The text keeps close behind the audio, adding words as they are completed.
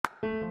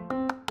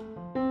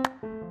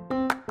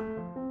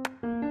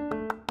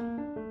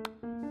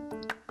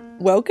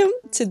Welcome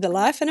to the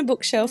Life and a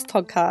Bookshelf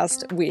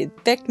podcast with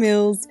Beck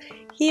Mills.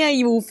 Here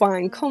you will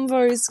find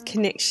convos,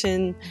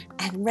 connection,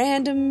 and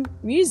random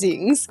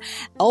musings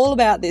all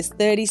about this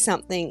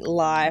 30-something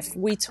life.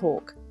 We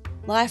talk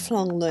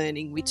lifelong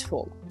learning, we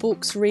talk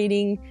books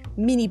reading,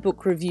 mini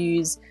book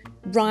reviews,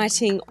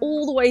 writing,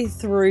 all the way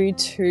through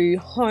to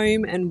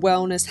home and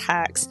wellness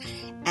hacks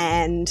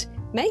and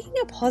making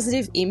a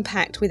positive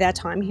impact with our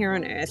time here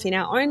on earth in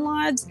our own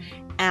lives,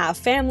 our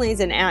families,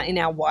 and out in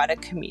our wider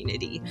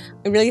community.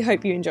 I really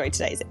hope you enjoyed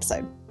today's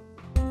episode.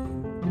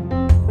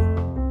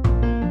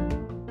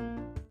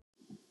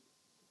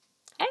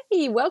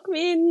 Hey, welcome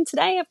in.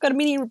 Today I've got a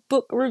mini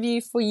book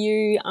review for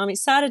you. I'm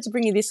excited to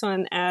bring you this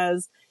one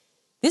as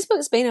this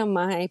book's been on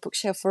my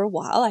bookshelf for a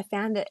while. I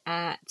found it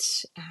at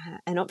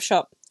an op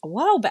shop a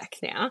while back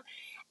now,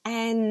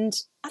 and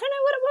I don't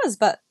know what it was,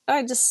 but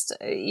I just,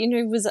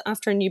 was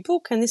after a new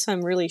book, and this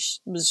one really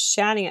was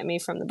shouting at me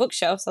from the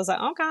bookshelf. So I was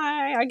like,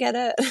 okay, I get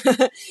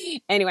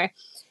it. Anyway,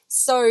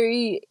 so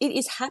it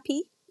is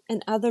Happy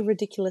and Other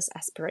Ridiculous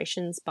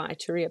Aspirations by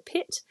Turia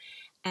Pitt.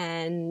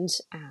 And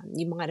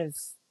you might have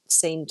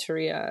seen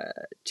Turia,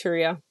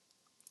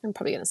 I'm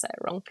probably going to say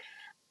it wrong,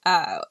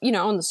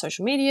 on the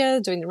social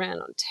media, doing the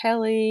round on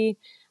telly.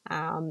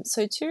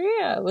 So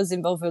Turia was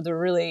involved with a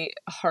really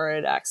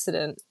horrid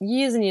accident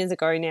years and years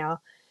ago now,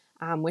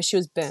 where she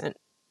was burnt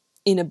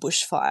in a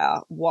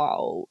bushfire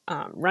while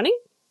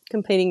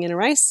competing in a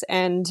race.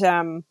 And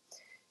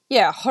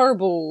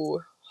horrible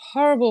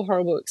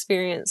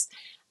experience.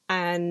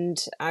 And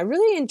I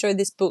really enjoyed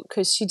this book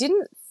because she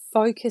didn't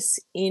focus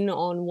in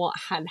on what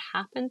had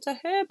happened to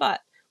her,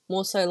 but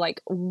more so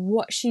like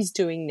what she's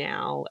doing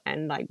now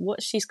and like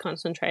what she's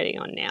concentrating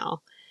on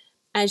now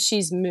as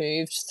she's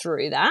moved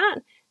through that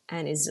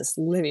and is just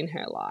living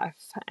her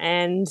life.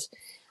 And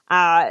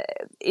I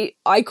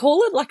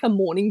call it like a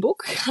morning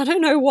book. I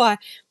don't know why,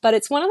 but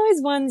it's one of those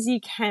ones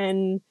you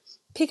can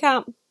pick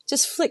up,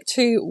 just flick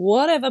to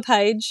whatever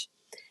page.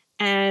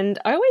 And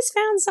I always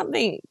found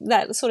something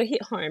that sort of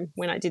hit home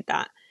when I did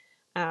that.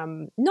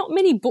 Not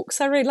many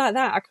books I read like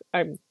that.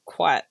 I'm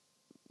quite,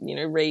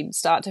 read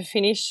start to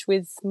finish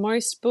with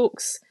most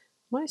books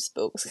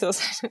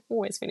because I don't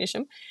always finish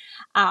them.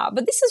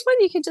 But this is one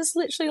you can just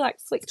literally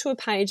like flick to a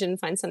page and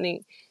find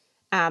something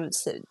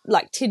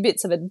like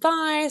tidbits of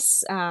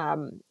advice, a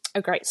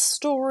great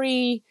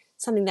story,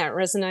 something that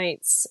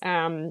resonates,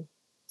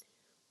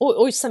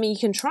 or something you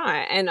can try.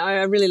 And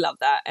I really love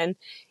that. And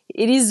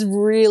it is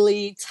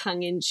really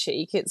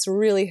tongue-in-cheek. It's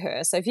really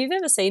her. So if you've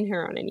ever seen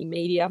her on any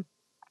media,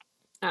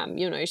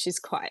 you'll know she's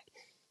quite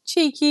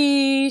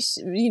cheeky,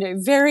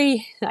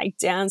 very like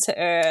down to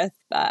earth,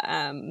 but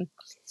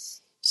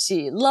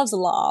she loves a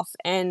laugh.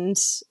 And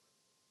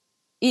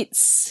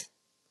it's,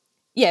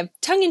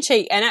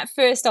 tongue-in-cheek. And at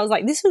first I was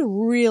like, this is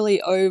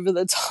really over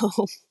the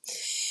top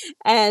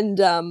and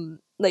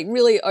like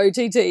really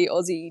OTT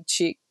Aussie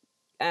chick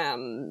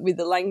with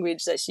the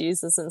language that she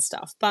uses and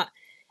stuff. But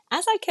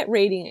as I kept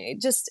reading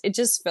it, it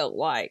just felt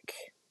like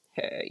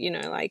her,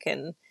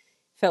 and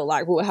felt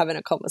like we were having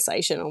a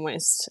conversation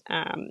almost.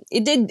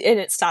 It did, and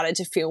it started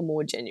to feel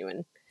more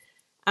genuine.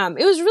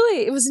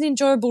 It was an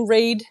enjoyable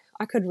read.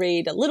 I could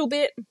read a little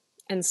bit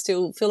and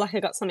still feel like I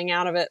got something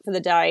out of it for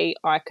the day.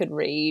 I could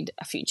read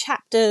a few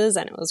chapters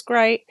and it was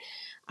great.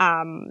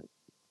 In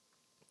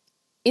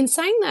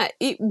saying that,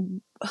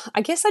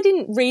 I guess I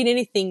didn't read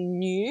anything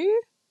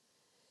new.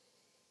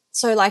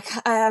 So like,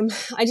 I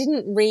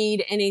didn't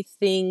read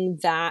anything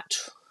that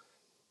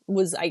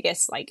was, I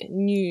guess, like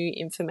new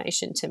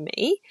information to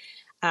me.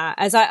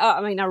 As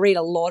I read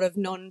a lot of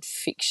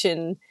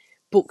nonfiction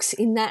books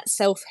in that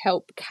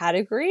self-help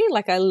category.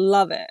 Like I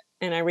love it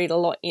and I read a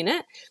lot in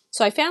it.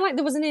 So I found like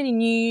there wasn't any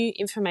new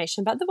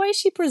information, but the way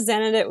she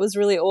presented it was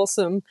really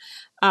awesome,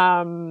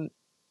 and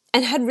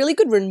had really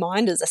good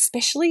reminders,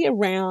 especially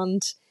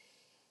around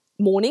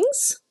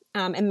mornings.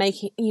 And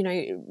making,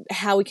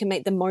 how we can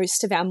make the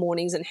most of our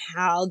mornings and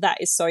how that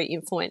is so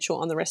influential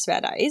on the rest of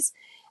our days.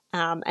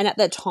 And at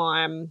that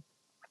time,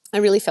 I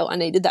really felt I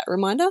needed that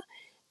reminder.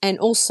 And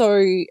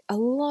also a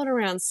lot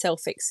around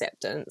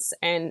self-acceptance,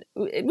 and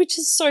which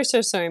is so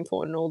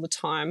important all the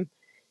time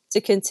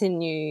to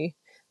continue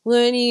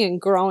learning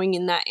and growing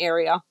in that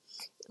area.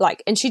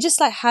 Like, and she just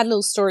like had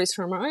little stories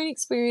from her own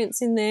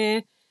experience in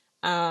there,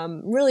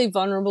 really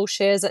vulnerable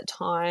shares at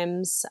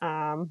times.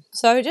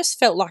 So I just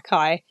felt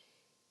like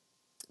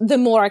the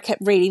more I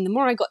kept reading, the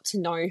more I got to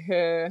know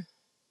her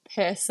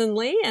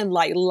personally and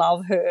like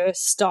love her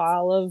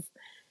style of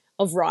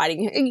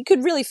writing. You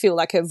could really feel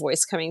like her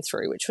voice coming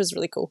through, which was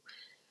really cool.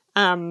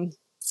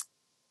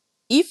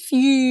 If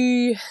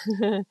you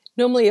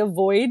normally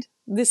avoid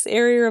this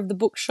area of the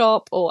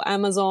bookshop or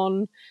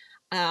Amazon,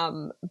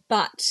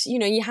 but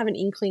you have an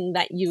inkling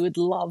that you would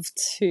love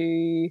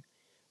to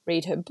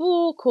read her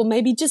book, or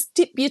maybe just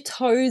dip your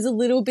toes a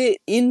little bit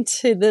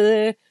into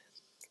the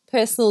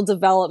personal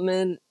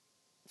development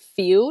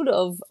field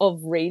of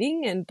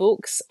reading and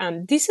books,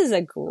 this is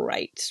a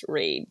great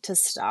read to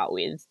start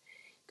with,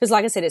 because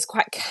like I said, it's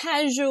quite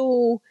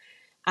casual.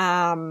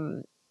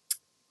 Her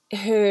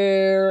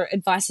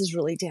advice is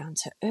really down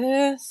to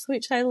earth,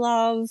 which I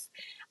love.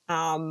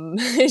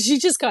 She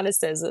just kind of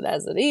says it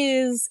as it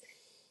is.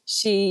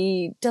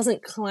 She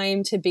doesn't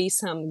claim to be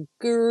some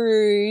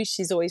guru.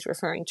 She's always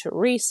referring to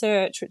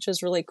research, which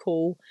is really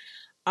cool.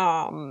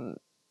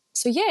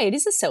 So yeah, it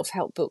is a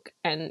self-help book.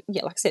 And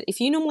yeah, like I said, if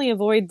you normally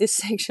avoid this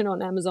section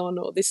on Amazon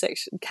or this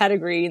section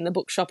category in the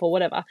bookshop or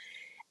whatever,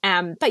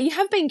 but you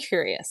have been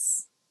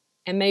curious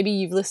and maybe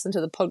you've listened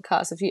to the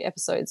podcast, a few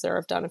episodes there,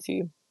 I've done a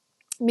few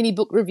mini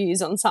book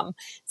reviews on some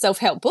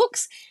self-help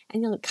books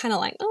and you're kind of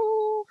like,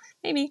 oh,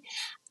 maybe.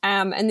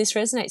 And this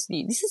resonates with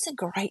you. This is a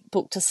great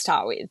book to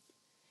start with.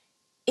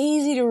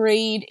 Easy to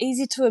read,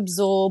 easy to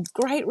absorb,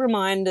 great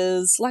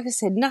reminders. Like I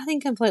said,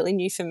 nothing completely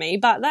new for me,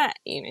 but that,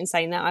 in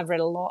saying that, I've read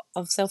a lot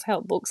of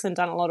self-help books and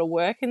done a lot of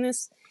work in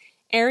this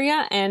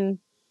area, and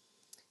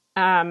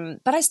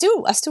but I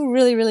still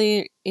really,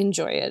 really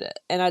enjoy it.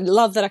 And I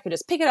love that I could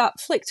just pick it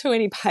up, flick to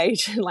any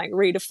page and like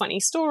read a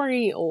funny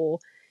story or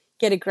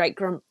get a great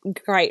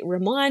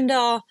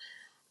reminder.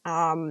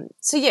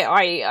 So yeah,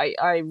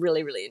 I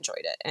really, really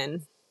enjoyed it,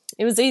 and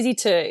it was easy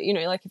to,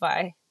 like if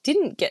I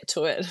didn't get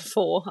to it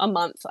for a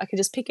month, I could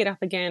just pick it up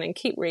again and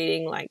keep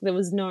reading. Like there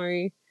was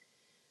no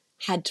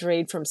had to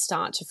read from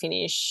start to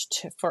finish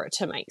for it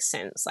to make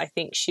sense. I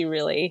think she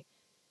really,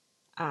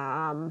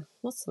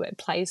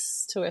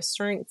 plays to her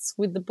strengths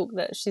with the book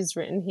that she's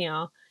written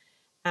here.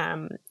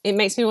 It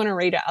makes me want to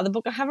read her other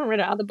book. I haven't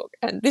read her other book,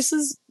 and this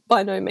is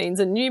by no means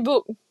a new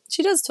book.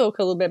 She does talk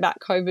a little bit about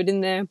COVID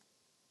in there.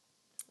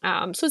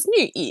 So it's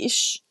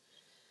new-ish.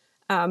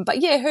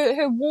 But yeah,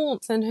 her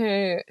warmth and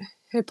her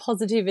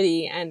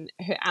positivity and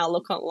her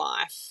outlook on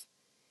life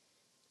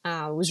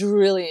was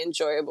really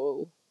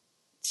enjoyable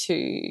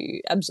to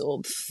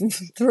absorb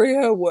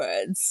through her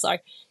words. So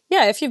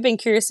yeah, if you've been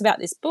curious about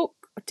this book,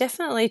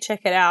 definitely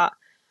check it out.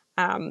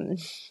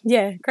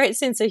 Yeah, great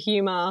sense of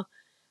humour.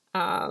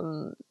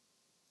 Yeah,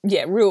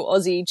 real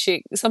Aussie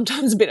chick,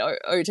 sometimes a bit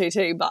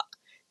OTT, but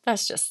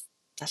that's just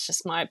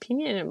my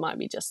opinion. It might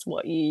be just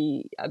what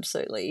you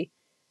absolutely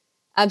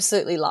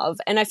love.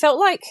 And I felt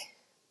like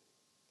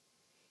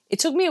it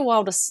took me a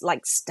while to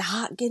like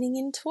start getting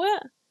into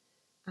it,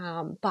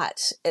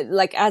 but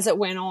as it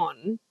went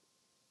on,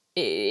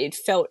 it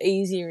felt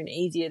easier and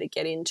easier to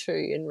get into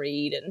and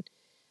read and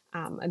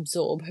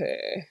absorb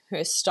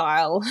her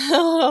style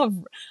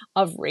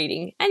of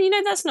reading. And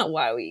that's not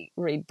why we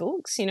read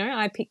books.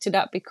 I picked it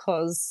up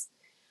because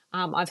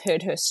I've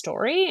heard her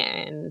story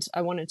and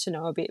I wanted to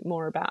know a bit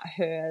more about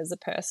her as a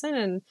person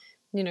and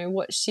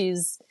what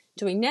she's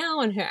doing now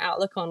and her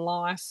outlook on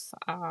life.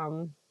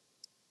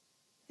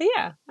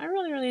 Yeah, I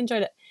really, really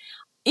enjoyed it.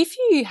 If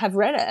you have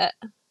read it,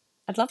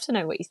 I'd love to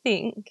know what you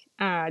think.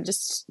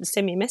 Just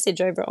send me a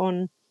message over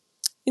on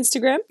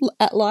Instagram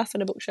at Life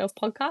in a Bookshelf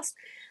Podcast.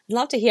 I'd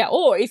love to hear.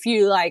 Or if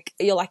you're like,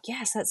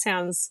 yes, that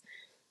sounds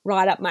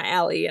right up my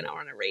alley and I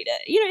want to read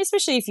it.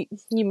 Especially if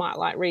you might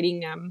like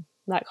reading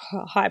like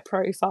high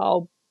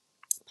profile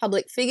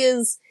public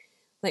figures,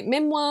 like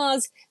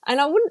memoirs.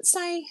 And I wouldn't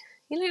say,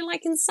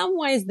 like in some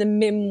ways the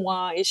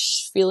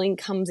memoir-ish feeling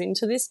comes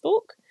into this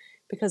book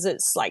because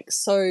it's like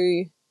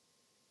so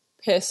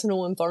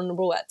personal and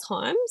vulnerable at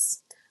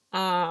times.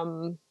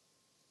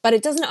 But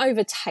it doesn't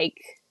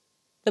overtake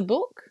the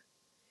book.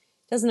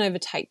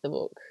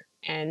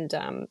 And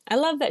I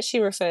love that she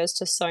refers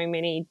to so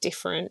many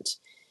different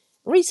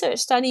research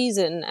studies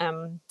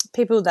and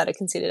people that are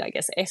considered, I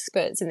guess,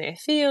 experts in their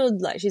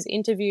field. Like she's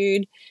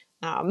interviewed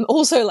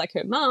also like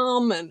her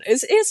mum, and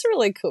it's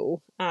really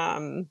cool.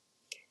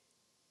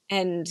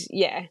 And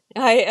yeah,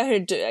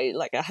 I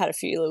had a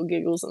few little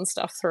giggles and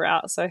stuff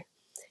throughout, so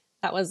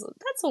that's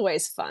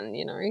always fun,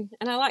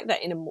 And I like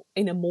that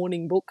in a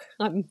morning book.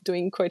 I'm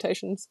doing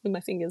quotations with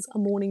my fingers. A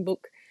morning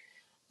book,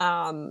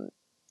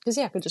 because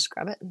I could just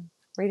grab it and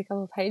read a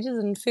couple of pages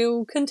and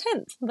feel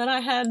content that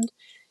I had,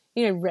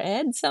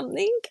 read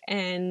something.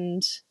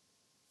 And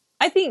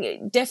I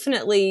think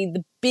definitely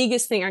the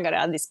biggest thing I got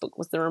out of this book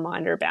was the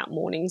reminder about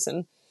mornings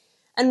and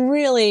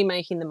really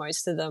making the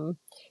most of them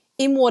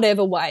in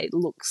whatever way it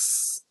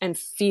looks and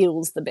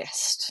feels the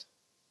best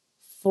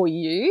for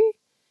you.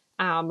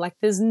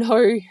 There's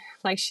no,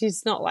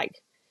 she's not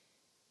like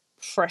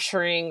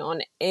pressuring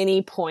on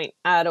any point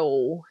at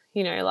all,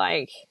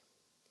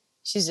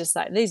 she's just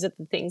like, these are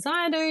the things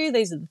I do.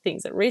 These are the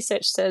things that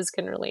research says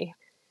can really,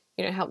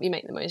 help you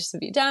make the most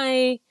of your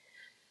day.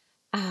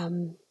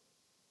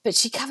 But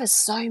she covers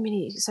so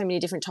many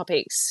different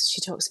topics. She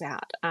talks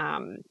about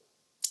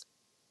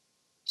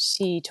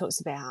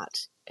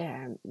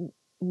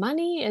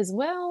money as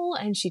well,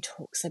 and she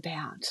talks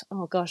about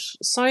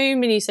so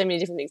many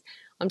different things.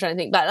 I'm trying to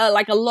think, but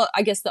a lot.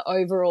 I guess the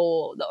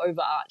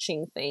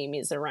overarching theme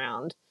is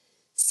around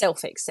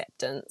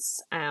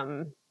self-acceptance,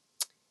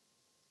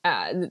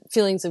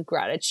 feelings of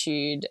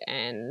gratitude,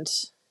 and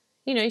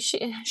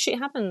shit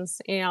happens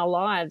in our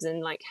lives,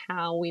 and like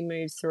how we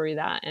move through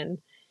that,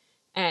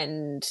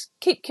 and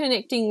keep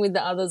connecting with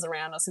the others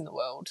around us in the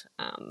world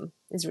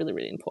is really,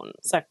 really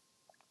important. So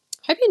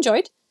hope you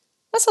enjoyed.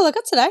 that's all I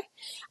got today.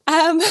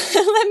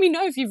 Let me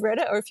know if you've read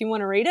it or if you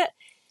want to read it.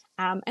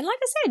 And like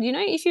I said,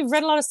 if you've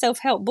read a lot of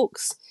self-help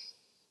books,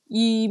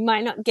 you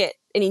might not get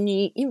any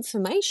new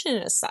information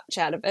as such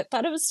out of it,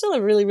 but it was still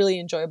a really, really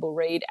enjoyable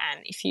read.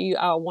 And if you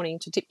are wanting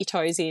to dip your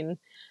toes in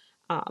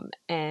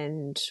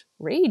and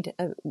read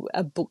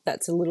a book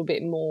that's a little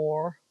bit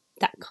more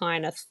that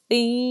kind of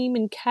theme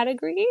and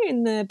category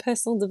in the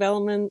personal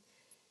development,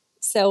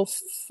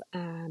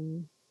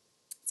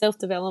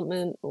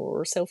 self-development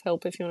or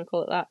self-help, if you want to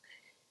call it that,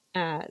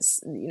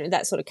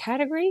 that sort of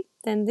category,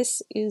 then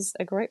this is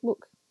a great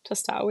book to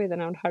start with,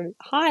 and I would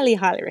highly,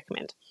 highly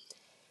recommend.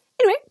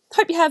 Anyway,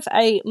 hope you have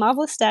a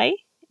marvelous day,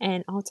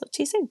 and I'll talk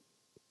to you soon.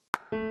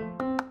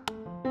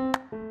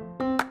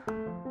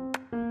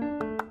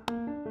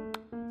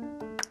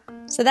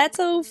 So that's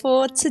all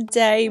for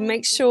today.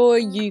 Make sure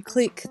you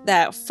click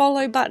that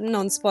follow button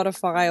on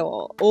Spotify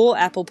or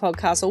Apple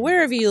Podcasts or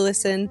wherever you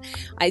listen.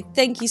 I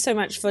thank you so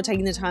much for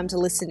taking the time to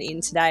listen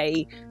in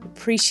today.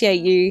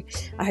 Appreciate you.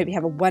 I hope you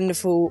have a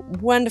wonderful,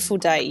 wonderful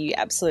day. You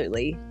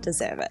absolutely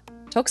deserve it.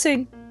 Talk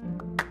soon.